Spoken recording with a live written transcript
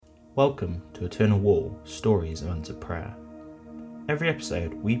Welcome to Eternal Wall, Stories of Answered Prayer. Every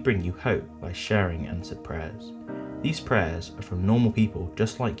episode we bring you hope by sharing answered prayers. These prayers are from normal people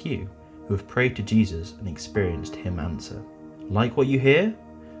just like you who have prayed to Jesus and experienced Him answer. Like what you hear?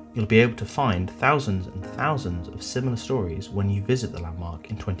 You'll be able to find thousands and thousands of similar stories when you visit the landmark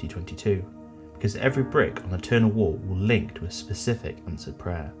in 2022, because every brick on Eternal Wall will link to a specific answered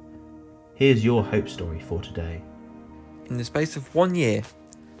prayer. Here's your hope story for today. In the space of 1 year,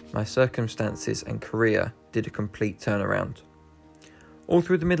 my circumstances and career did a complete turnaround. All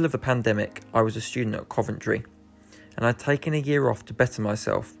through the middle of the pandemic, I was a student at Coventry, and I'd taken a year off to better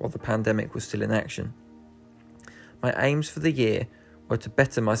myself while the pandemic was still in action. My aims for the year were to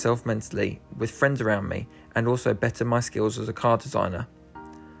better myself mentally with friends around me and also better my skills as a car designer.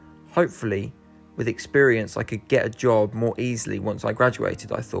 Hopefully, with experience I could get a job more easily once I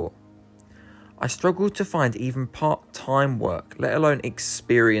graduated, I thought. I struggled to find even part-time work, let alone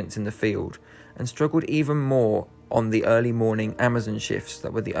experience in the field, and struggled even more on the early morning Amazon shifts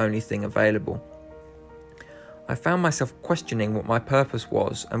that were the only thing available. I found myself questioning what my purpose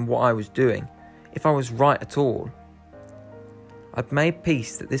was and what I was doing, if I was right at all. I'd made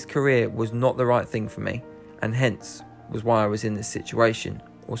peace that this career was not the right thing for me, and hence was why I was in this situation,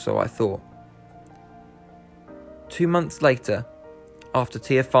 or so I thought. 2 months later, after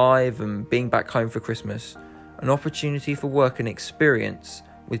Tier 5 and being back home for Christmas, an opportunity for work and experience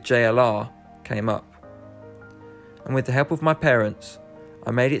with JLR came up. And with the help of my parents,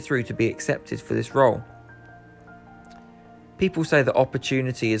 I made it through to be accepted for this role. People say that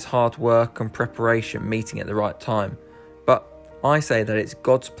opportunity is hard work and preparation meeting at the right time, but I say that it's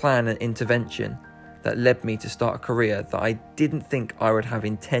God's plan and intervention that led me to start a career that I didn't think I would have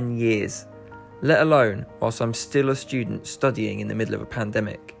in 10 years. Let alone whilst I'm still a student studying in the middle of a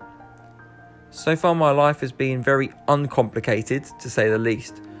pandemic. So far my life has been very uncomplicated, to say the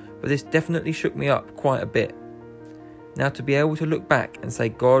least, but this definitely shook me up quite a bit. Now to be able to look back and say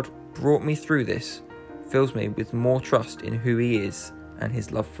God brought me through this fills me with more trust in who He is and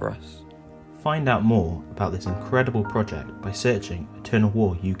His love for us. Find out more about this incredible project by searching Eternal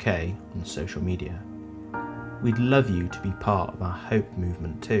Wall UK on social media. We'd love you to be part of our hope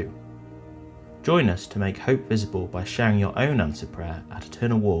movement too. Join us to make hope visible by sharing your own answered prayer at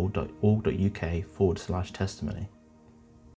eternalwall.org.uk/testimony.